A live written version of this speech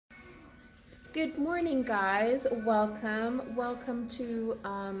Good morning, guys. Welcome to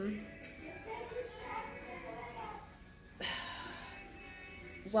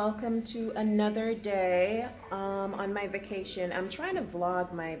another day on my vacation. I'm trying to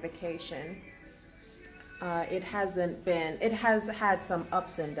vlog my vacation. It has had some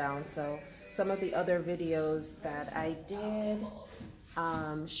ups and downs. So some of the other videos that I did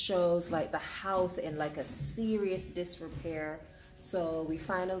shows like the house in like a serious disrepair. So we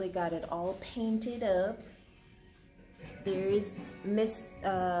finally got it all painted up. There's me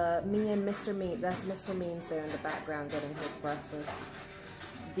and Mr. Mean. That's Mr. Means there in the background getting his breakfast.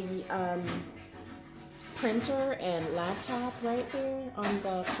 The printer and laptop right there on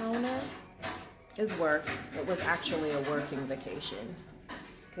the counter is work. It was actually a working vacation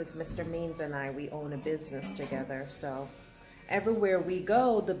because Mr. Means and we own a business together. So everywhere we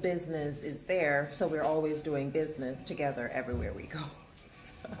go, the business is there. So we're always doing business together everywhere we go.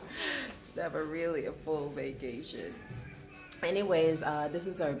 So it's never really a full vacation. Anyways, this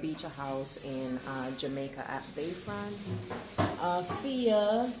is our beach house in Jamaica at Bayfront.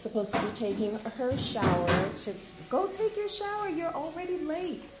 Fia supposed to be taking her shower. To go take your shower, you're already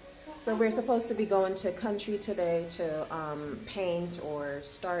late. So we're supposed to be going to country today to paint or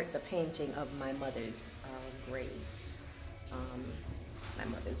start the painting of my mother's grave. My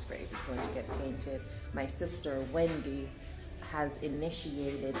mother's grave is going to get painted. My sister Wendy has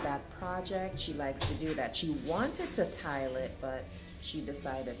initiated that project. She likes to do that. She wanted to tile it, but she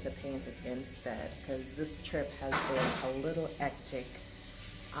decided to paint it instead because this trip has been a little hectic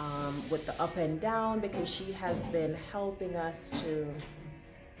with the up and down because she has been helping us to,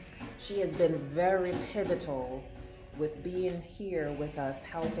 she has been very pivotal with being here with us,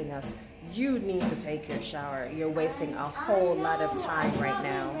 helping us. You need to take your shower. You're wasting a whole lot of time right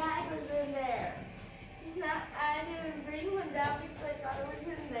now. I didn't bring one down because I thought it was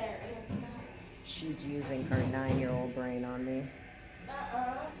in there. She's using her 9-year-old brain on me.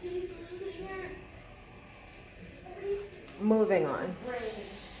 She's using her Moving on. brain.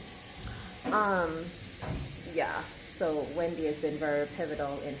 Yeah, so Wendy has been very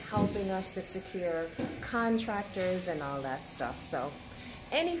pivotal in helping us to secure contractors and all that stuff. So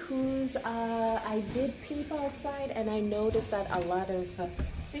anywho's, I did peep outside and I noticed that a lot of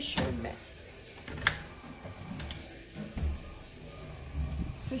fishermen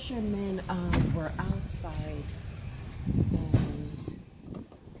were outside and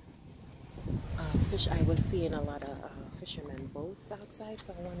I was seeing a lot of fishermen boats outside,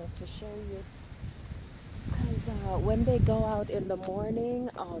 so I wanted to show you because when they go out in the morning,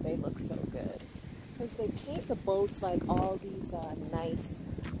 oh, they look so good because they paint the boats like all these nice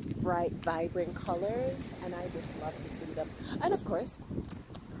bright vibrant colors, and I just love to see them. And of course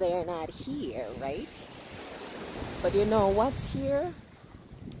they're not here, right? But you know what's here?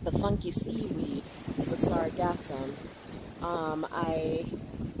 The funky seaweed, the sargassum. I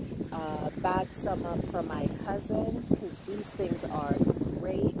bagged some up for my cousin because these things are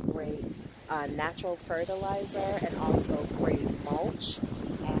great natural fertilizer and also great mulch.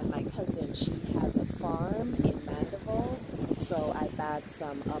 And my cousin, she has a farm in Mandeville, so I bagged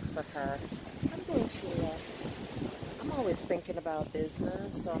some up for her. I'm always thinking about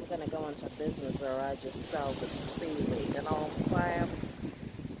business, so I'm going to go into business where I just sell the seaweed, you know what I'm saying?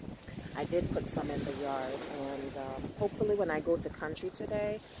 I did put some in the yard, and hopefully when I go to country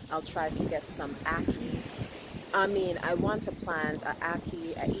today, I'll try to get some ackee. I want to plant an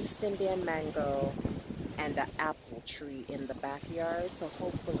ackee, an East Indian mango, and an apple tree in the backyard. So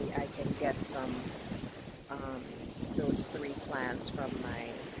hopefully I can get some, those 3 plants from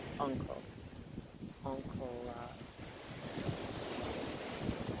my uncle.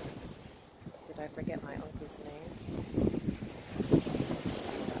 Did I forget my uncle's name?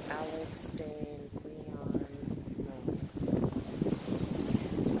 Alex, Dane, Leon, no.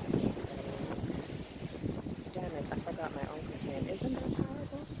 Damn it, I forgot my uncle's name. Isn't that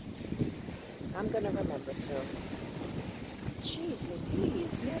horrible? I'm gonna remember soon. Jeez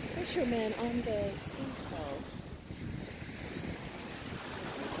Louise, no fishermen on the seacoast.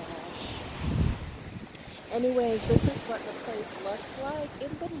 Oh my gosh. Anyways, this is what the place looks like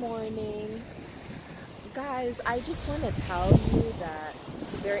in the morning. Guys, I just want to tell you that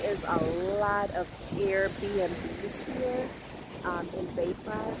there is a lot of Airbnbs here in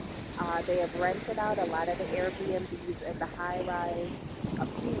Bayfront. They have rented out a lot of the Airbnbs in the high rise, a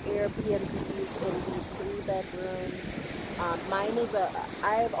few Airbnbs in these 3 bedrooms.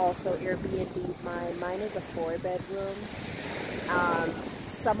 I've also Airbnb'd mine. Mine is a 4 bedroom.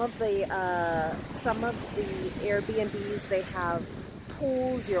 Some of the Airbnbs, they have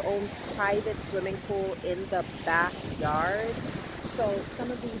pools, your own private swimming pool in the backyard. So some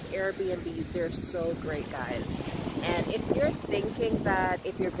of these Airbnbs, they're so great, guys. And if you're thinking that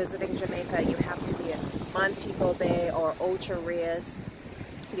if you're visiting Jamaica, you have to be in Montego Bay or Ocho Rios,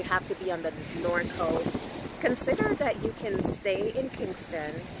 you have to be on the North Coast, consider that you can stay in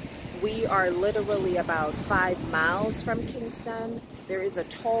Kingston. We are literally about 5 miles from Kingston. There is a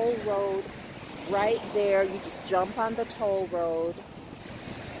toll road right there. You just jump on the toll road.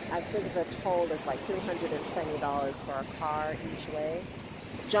 I think the toll is like $320 for a car each way.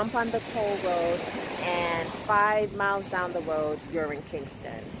 Jump on the toll road, and 5 miles down the road, you're in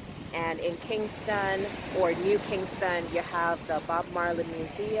Kingston. And in Kingston, or New Kingston, you have the Bob Marley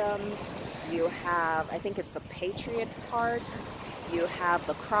Museum. You have, I think it's the Patriot Park. You have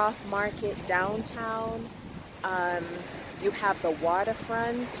the Croft Market downtown. You have the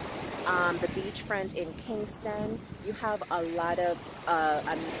waterfront, the beachfront in Kingston. You have a lot of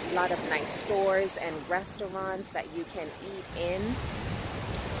nice stores and restaurants that you can eat in.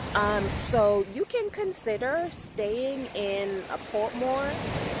 So you can consider staying in Portmore.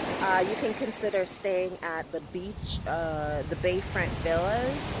 You can consider staying at the beach, the Bayfront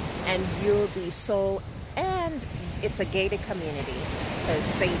Villas, and you'll be so. And it's a gated community, because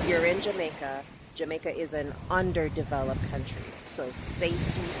say you're in Jamaica. Jamaica is an underdeveloped country, so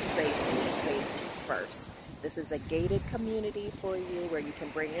safety, safety, safety first. This is a gated community for you where you can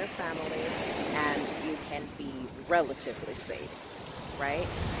bring your family and you can be relatively safe, right?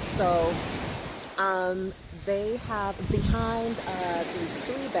 So they have behind these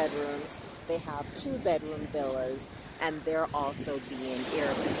 3 bedrooms, they have 2-bedroom villas, and they're also being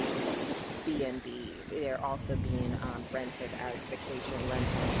Airbnb. They're also being rented as vacation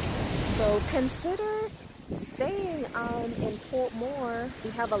rentals. So consider staying in Portmore. We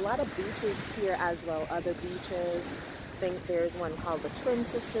have a lot of beaches here as well, other beaches. I think there's one called the Twin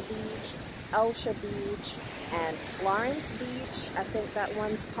Sister Beach, Elsha Beach, and Florence Beach, I think that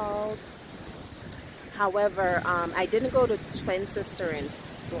one's called. However, I didn't go to Twin Sister in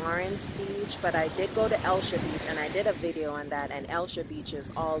Florence Beach, but I did go to Elsha Beach, and I did a video on that, and Elsha Beach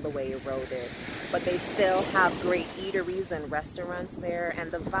is all the way eroded. But they still have great eateries and restaurants there, and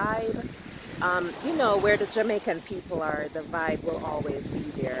the vibe, you know, where the Jamaican people are, the vibe will always be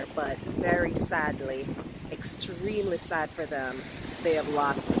there. But very sadly, extremely sad for them, they have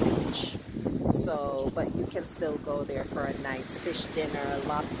lost the beach. So, but you can still go there for a nice fish dinner,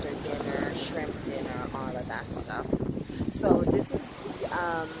 lobster dinner, shrimp dinner, all of that stuff. So this is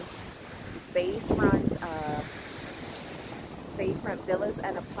the Bayfront Villas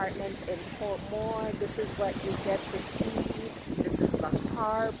and Apartments in Portmore. This is what you get to see. This is the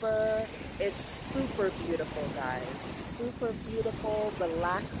harbor. It's super beautiful, guys. Super beautiful,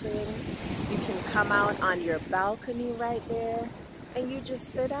 relaxing. You can come out on your balcony right there, and you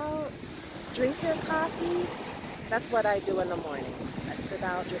just sit out, drink your coffee. That's what I do in the mornings. I sit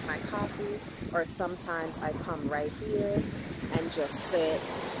out, drink my coffee, or sometimes I come right here and just sit.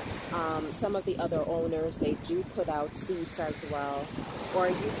 Some of the other owners, they do put out seats as well. Or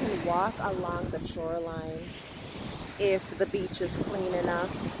you can walk along the shoreline if the beach is clean enough.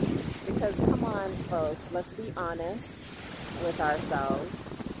 Because come on, folks, let's be honest with ourselves.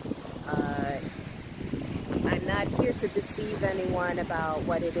 I'm not here to deceive anyone about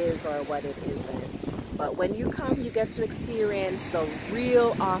what it is or what it isn't. But when you come, you get to experience the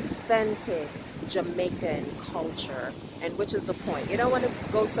real, authentic Jamaican culture. And which is the point. You don't want to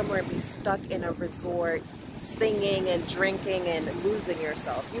go somewhere and be stuck in a resort singing and drinking and losing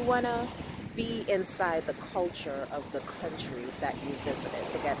yourself. You want to be inside the culture of the country that you visited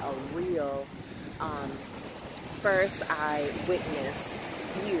to get a real first eyewitness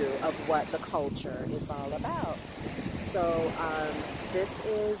view of what the culture is all about. So this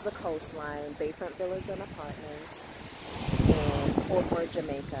is the coastline, Bayfront Villas and Apartments in Portmore,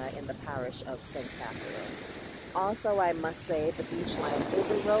 Jamaica, in the parish of St. Catherine. Also, I must say the beach line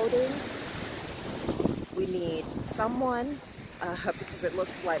is eroding. We need someone, because it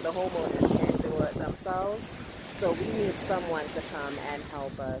looks like the homeowners can't do it themselves. So we need someone to come and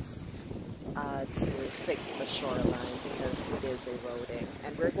help us to fix the shoreline, because it is eroding.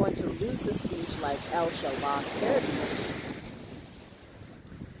 And we're going to lose this beach like Elsha lost their beach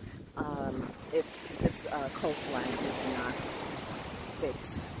if this coastline is not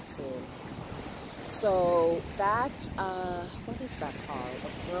fixed soon. So that, what is that called? A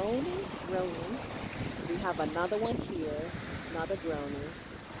Grony? We have another one here, another Grony.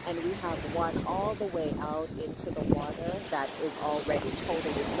 And we have one all the way out into the water that is already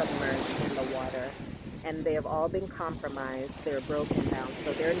totally submerged in the water. And they have all been compromised. They're broken down,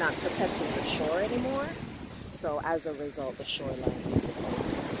 so they're not protecting the shore anymore. So as a result, the shoreline is eroding.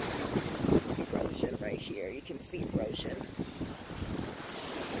 Erosion right here. You can see erosion.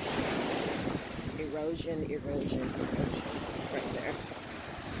 erosion right there.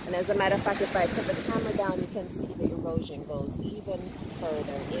 And as a matter of fact, if I put the camera down, you can see the erosion goes even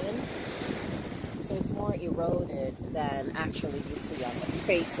further in. So it's more eroded than actually you see on the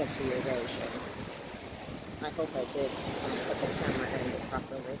face of the erosion. I hope I did put the camera angle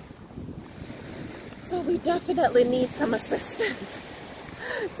properly. So we definitely need some assistance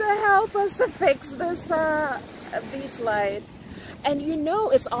to help us to fix this beach light. And you know,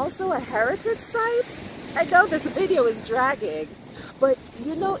 it's also a heritage site. I know this video is dragging, but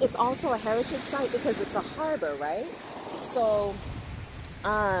you know, it's also a heritage site because it's a harbor, right? So,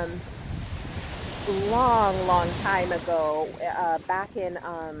 long time ago, back in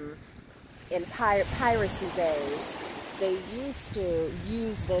piracy days, they used to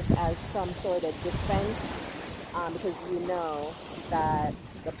use this as some sort of defense, because you know that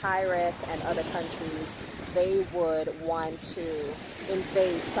the pirates and other countries, they would want to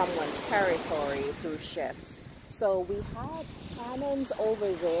invade someone's territory through ships. So we had cannons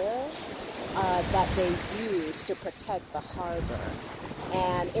over there that they used to protect the harbor.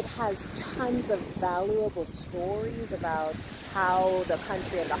 And it has tons of valuable stories about how the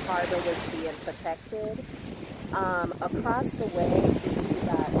country and the harbor was being protected. Across the way, you see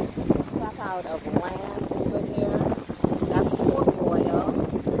that crap out of land over there. That's Port Royal.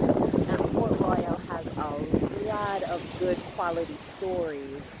 And Port Royal has a lot of good quality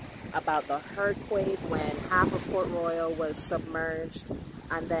stories about the earthquake when half of Port Royal was submerged.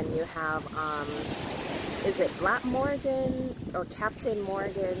 And then you have, is it Black Morgan or Captain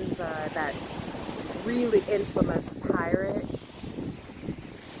Morgan's, that really infamous pirate?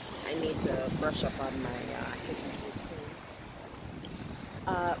 I need to brush up on my history.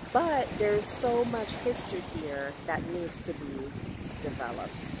 But there's so much history here that needs to be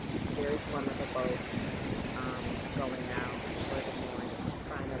developed. There's one of the boats going out for the morning.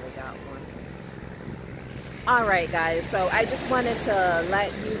 Finally got one. Alright guys, so I just wanted to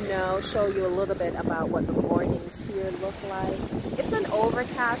let you know, show you a little bit about what the mornings here look like. It's an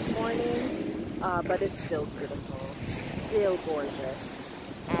overcast morning, but it's still beautiful, still gorgeous.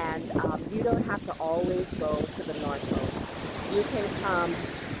 And you don't have to always go to the North Coast. You can come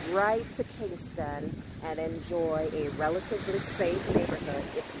right to Kingston and enjoy a relatively safe neighborhood.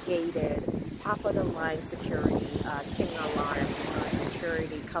 It's gated, top of the line security. King Alarm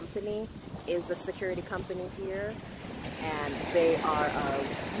Security Company is a security company here, and they are a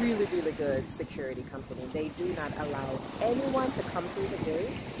really, really good security company. They do not allow anyone to come through the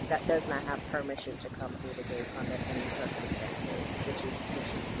gate that does not have permission to come through the gate under any circumstances, which is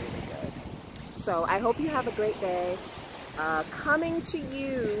really good. So I hope you have a great day. Coming to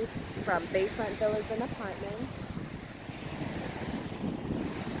you from Bayfront Villas and Apartments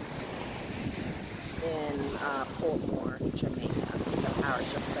in Portmore, Jamaica, the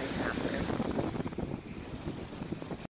parish of St.